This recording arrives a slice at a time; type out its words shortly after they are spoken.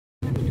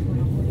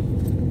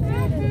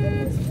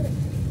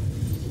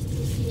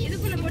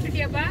இதுக்குள்ள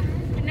போட்டுட்டியாப்பா?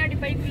 பின்னாடி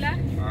பைக்குள்ள?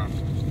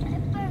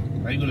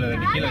 பைக்குள்ள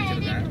கீழ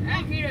வச்சிருக்கேன்.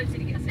 கீழ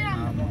வச்சிருக்கேன்.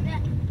 ஆமா.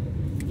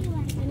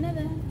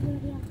 என்னது?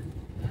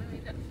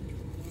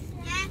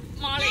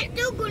 மாலை.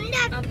 இது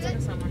குண்டா இருக்கு.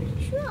 சாமான்.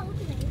 ஷூ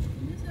அவுட் ரை.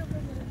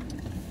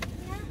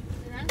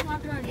 நான்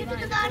மாட்டறேன்.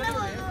 இதுக்கு தான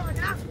வரும்.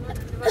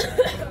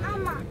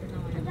 ஆமா.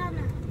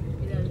 அதானே.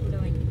 இது அதுக்குள்ள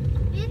வை.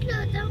 வீட்ல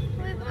வச்சா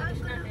போய்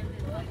பார்க்கணும்.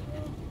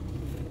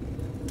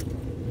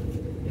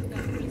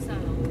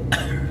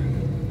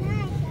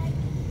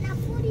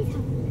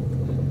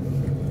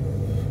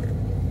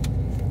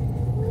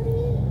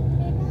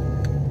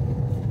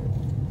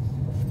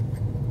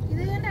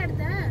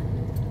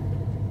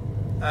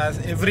 As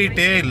every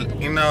tale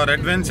in our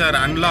adventure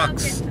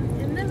unlocks,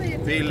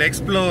 we'll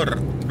explore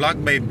block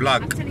by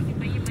block.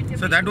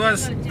 So that was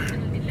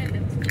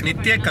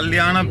Nithya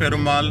Kalyana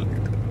Perumal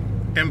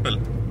Temple.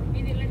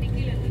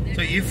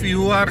 So if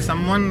you are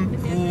someone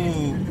who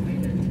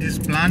is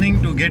planning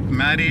to get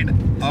married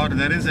or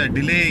there is a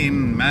delay in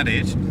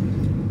marriage,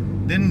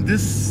 then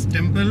this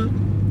temple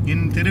in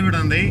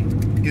Thiruvidanthai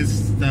is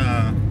the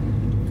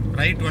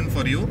right one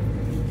for you.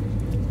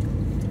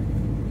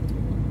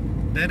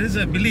 There is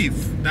a belief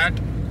that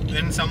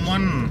when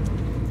someone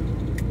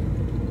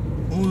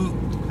who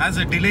has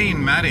a delay in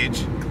marriage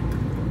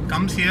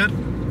comes here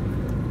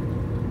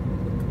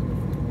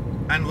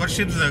and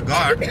worships the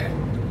god,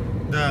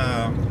 the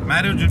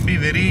marriage would be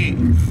very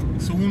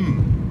soon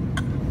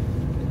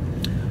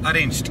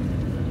arranged.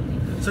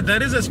 So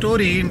there is a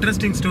story,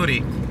 interesting story.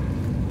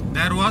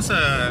 There was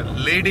a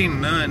lady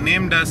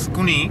named as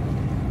Kuni.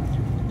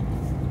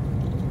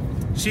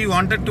 She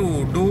wanted to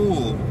do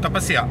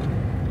tapasya,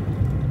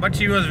 but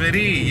she was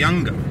very young.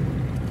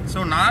 So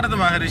Narada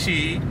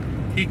Maharishi,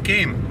 he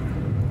came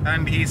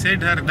and he said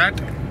her that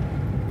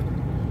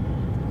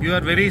you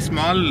are very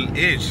small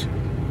age.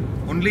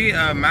 Only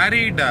a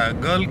married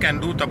girl can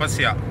do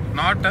tapasya,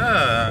 not a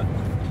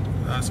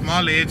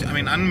small age,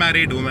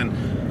 unmarried woman.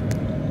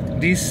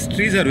 These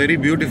trees are very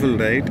beautiful,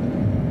 right?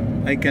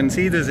 I can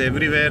see this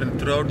everywhere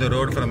throughout the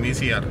road from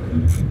ECR.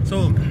 So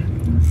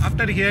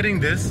after hearing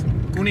this,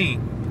 Kuni,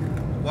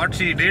 what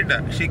she did,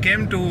 she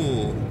came to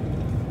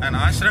an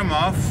ashram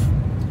of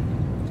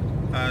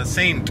a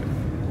saint.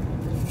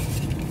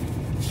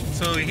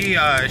 So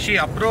she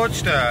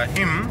approached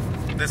him.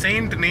 The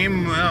saint name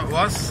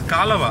was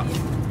Kalava.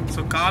 So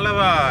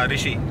Kalava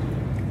Rishi.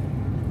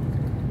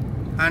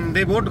 And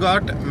they both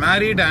got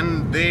married and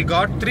they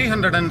got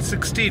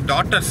 360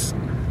 daughters.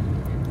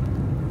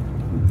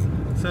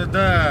 So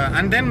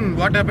and then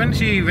what happened?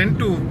 She went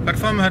to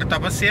perform her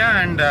tapasya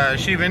and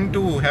she went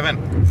to heaven,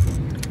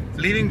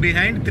 leaving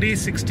behind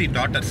 360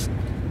 daughters.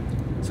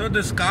 So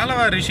this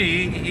Kalava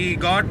Rishi, he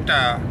got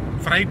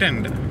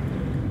frightened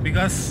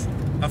because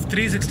of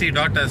 360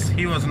 daughters.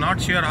 He was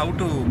not sure how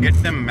to get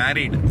them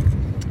married.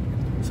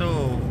 So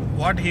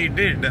what he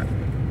did,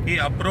 he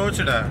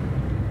approached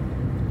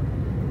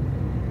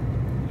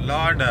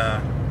Lord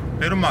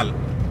Perumal,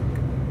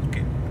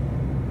 okay,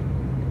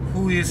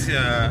 who is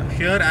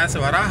here as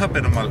Varaha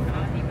Perumal,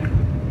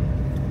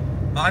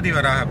 Adi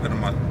Varaha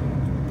Perumal.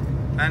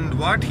 And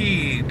what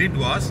he did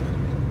was,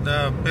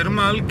 the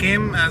Perumal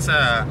came as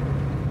a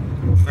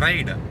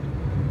bride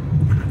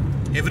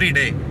every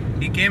day.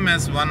 He came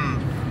as one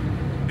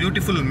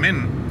beautiful man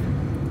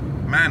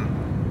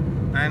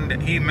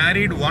and he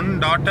married one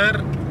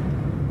daughter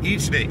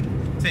each day.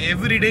 So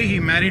every day he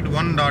married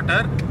one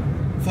daughter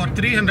for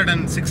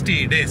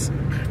 360 days.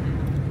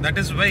 That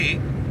is why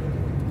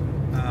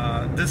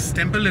this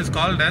temple is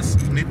called as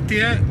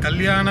Nithya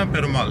Kalyana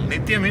Perumal.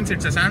 Nithya means,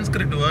 it's a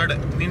Sanskrit word,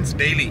 means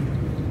daily.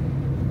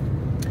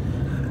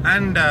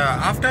 And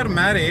after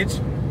marriage,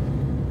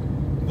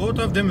 both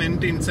of them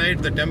went inside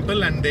the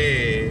temple and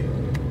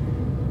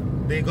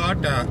they got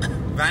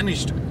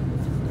vanished.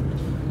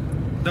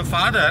 The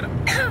father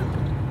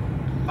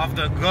of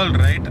the girl,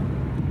 right,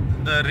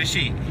 the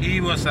Rishi,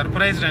 he was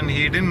surprised and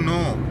he didn't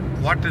know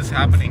what is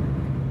happening.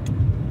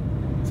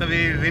 So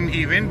when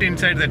he went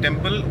inside the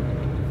temple,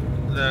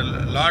 the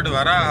Lord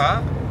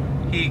Varaha,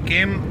 he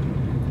came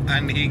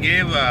and he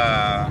gave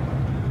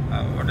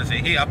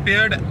he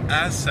appeared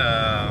as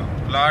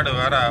Lord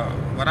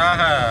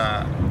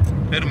Varaha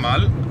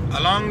Perumal.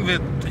 Along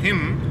with him,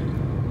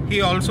 he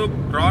also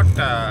brought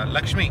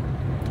Lakshmi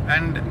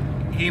and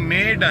he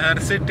made her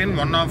sit in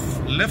one of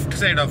left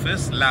side of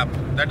his lap.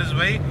 That is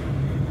why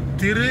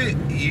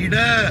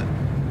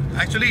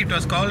actually it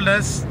was called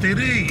as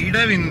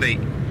Thiruvidanthai.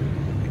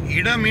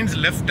 Ida means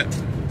left.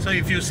 So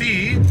if you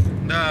see,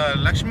 the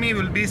Lakshmi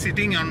will be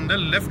sitting on the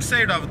left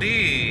side of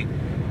the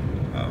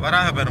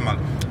Varaha Perumal.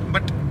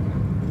 But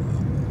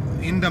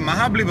in the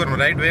Mahabalipuram,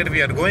 right, where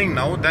we are going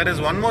now, there is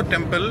one more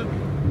temple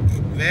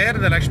where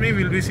the Lakshmi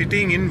will be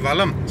sitting in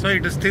Valam. So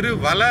it is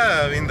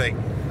Thiruvidanthai.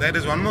 There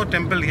is one more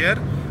temple here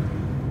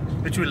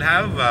which will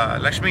have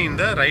Lakshmi in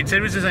the right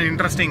side, which is an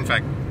interesting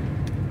fact.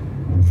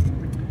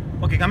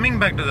 Okay, coming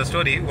back to the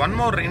story, one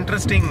more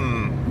interesting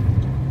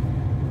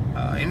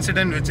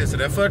incident which is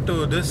referred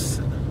to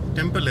this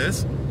temple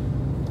is,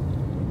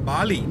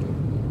 Bali.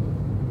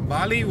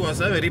 Bali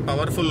was a very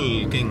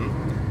powerful king.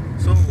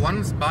 So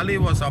once Bali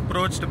was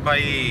approached by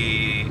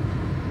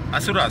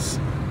Asuras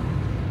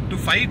to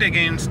fight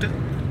against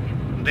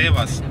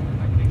Devas.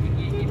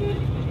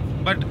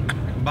 But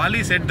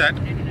Bali said that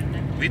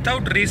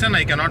without reason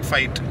I cannot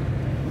fight.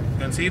 You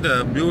can see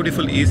the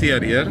beautiful easier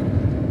here.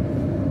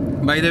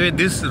 By the way,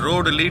 this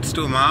road leads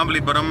to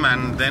Mahabalipuram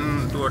and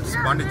then towards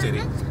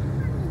Pondicherry.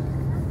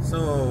 So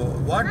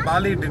what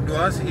Bali did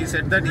was, he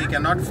said that he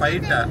cannot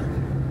fight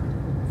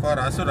for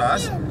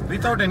Asuras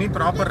without any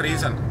proper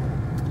reason.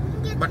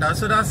 But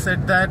Asuras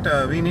said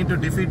that we need to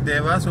defeat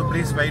Devas, so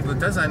please fight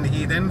with us. And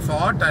he then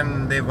fought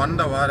and they won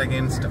the war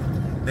against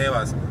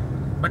Devas.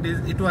 But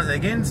it was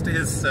against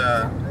his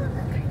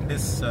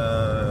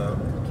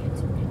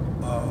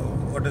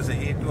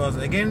it was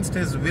against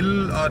his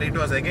will, or it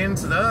was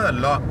against the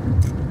law.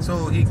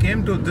 So he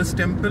came to this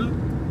temple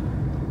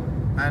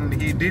and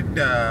he did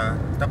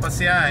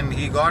tapasya and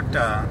he got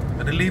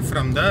relief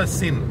from the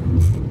sin.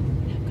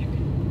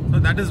 So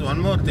that is one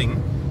more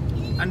thing.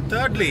 And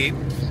thirdly,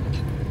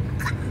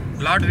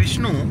 Lord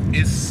Vishnu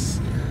is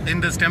in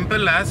this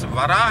temple as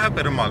Varaha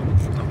Perumal.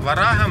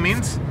 Varaha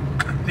means,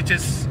 which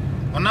is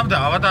one of the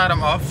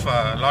avataram of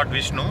Lord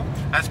Vishnu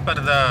as per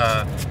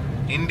the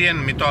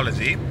Indian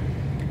mythology.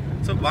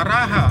 So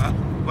Varaha,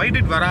 why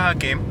did Varaha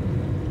came?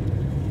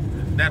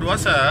 There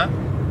was a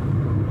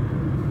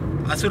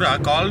Asura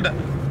called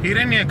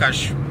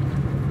Hiranyakash.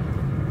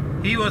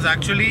 He was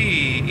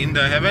actually in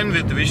the heaven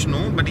with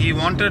Vishnu, but he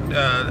wanted,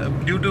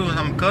 due to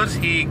some curse,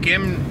 he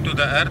came to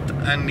the earth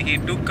and he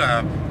took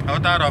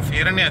avatar of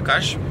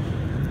Hiranyakash,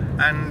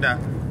 and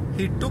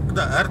he took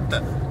the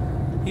earth.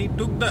 He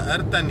took the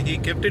earth and he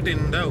kept it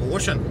in the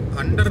ocean.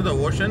 Under the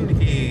ocean,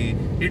 he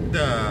hid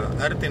the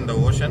earth in the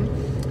ocean.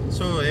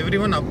 So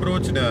everyone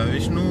approached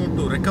Vishnu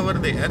to recover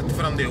the earth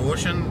from the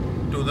ocean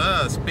to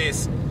the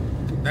space.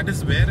 That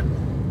is where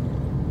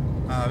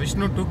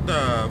Vishnu took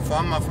the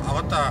form of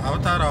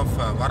avatar of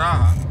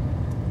Varaha.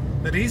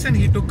 The reason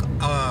he took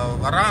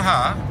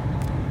Varaha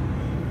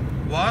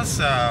was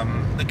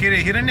the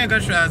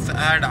Hiranyakash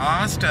had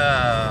asked,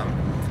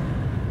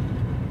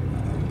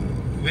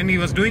 when he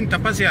was doing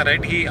tapasya,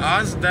 right, he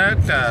asked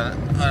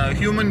that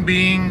human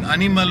being,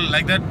 animal,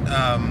 like that,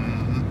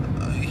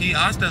 he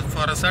asked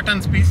for a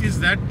certain species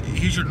that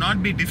he should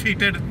not be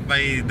defeated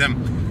by them.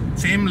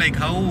 Same like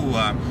how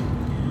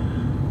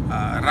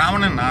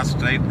Ravanan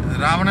asked, right?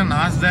 Ravanan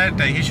asked that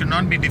he should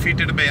not be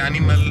defeated by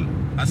animal,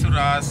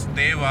 Asuras,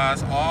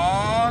 Devas,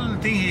 all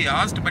things he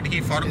asked, but he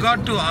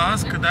forgot to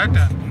ask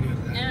that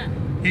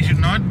he should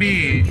not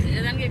be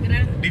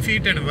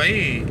defeated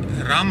by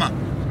Rama,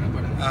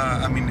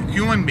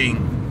 human being.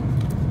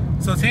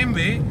 So same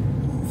way,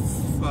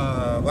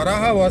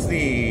 Varaha was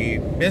the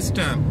best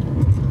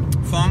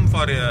form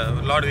for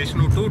Lord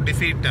Vishnu to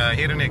defeat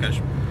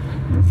Hiranyakash.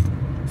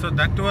 So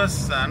that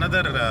was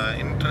another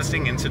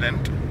interesting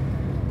incident.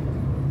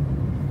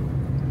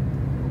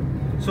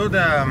 So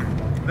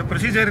the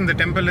procedure in the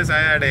temple is, I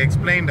had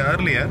explained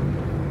earlier.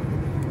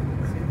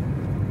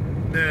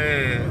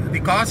 The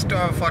cost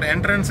for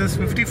entrance is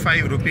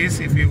 55 rupees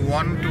if you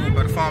want to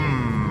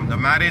perform the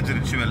marriage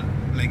ritual.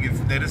 Like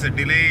if there is a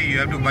delay, you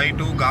have to buy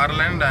 2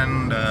 garland,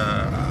 and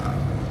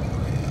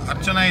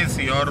Archana is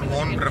your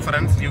own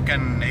preference. You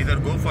can either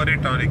go for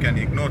it or you can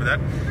ignore that.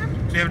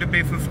 So you have to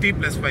pay 50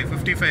 plus 5,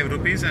 55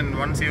 rupees, and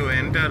once you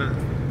enter,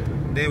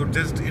 they would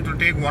it will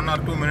take 1 or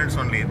 2 minutes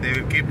only. They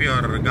will keep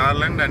your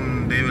garland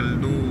and they will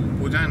do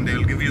puja and they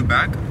will give you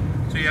back.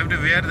 So you have to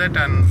wear that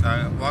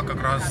and walk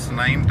across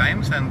 9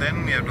 times, and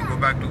then you have to go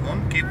back to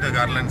home, keep the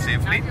garland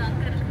safely.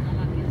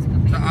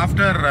 So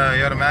after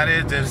your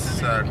marriage is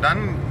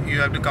done, you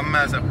have to come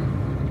as a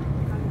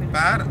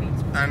pair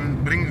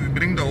and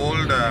bring the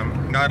old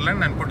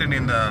garland and put it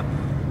in the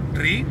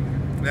tree.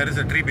 There is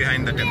a tree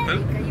behind the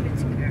temple,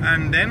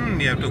 and then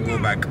you have to go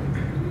back.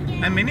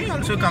 And many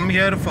also come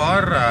here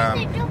for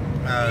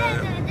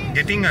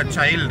getting a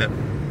child.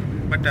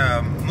 But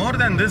more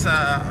than this,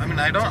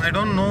 I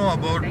don't know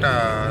about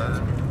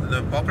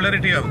the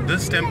popularity of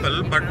this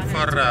temple. But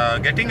for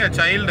getting a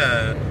child,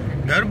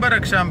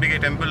 Garbharakshambika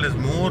temple is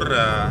more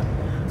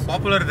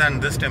popular than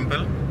this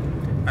temple.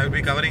 I will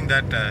be covering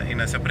that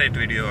in a separate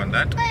video on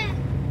that.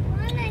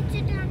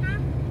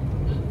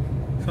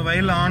 So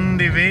while we are on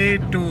the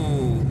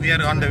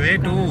way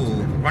to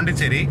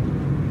Pondicherry.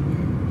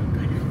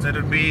 That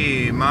would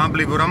be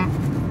Mahabalipuram,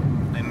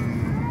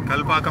 then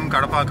Kalpakam,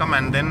 Kadapakam,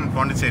 and then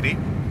Pondicherry.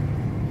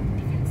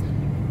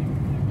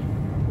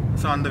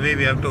 So on the way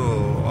we have to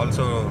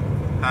also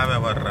have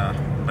our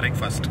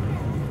breakfast.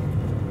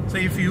 So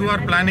if you are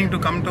planning to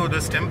come to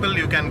this temple,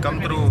 you can come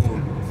through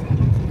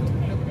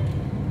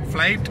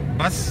flight,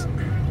 bus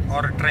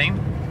or train.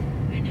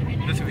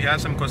 Just if you have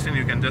some question,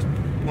 you can just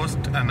post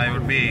and I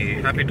would be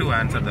happy to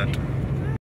answer that.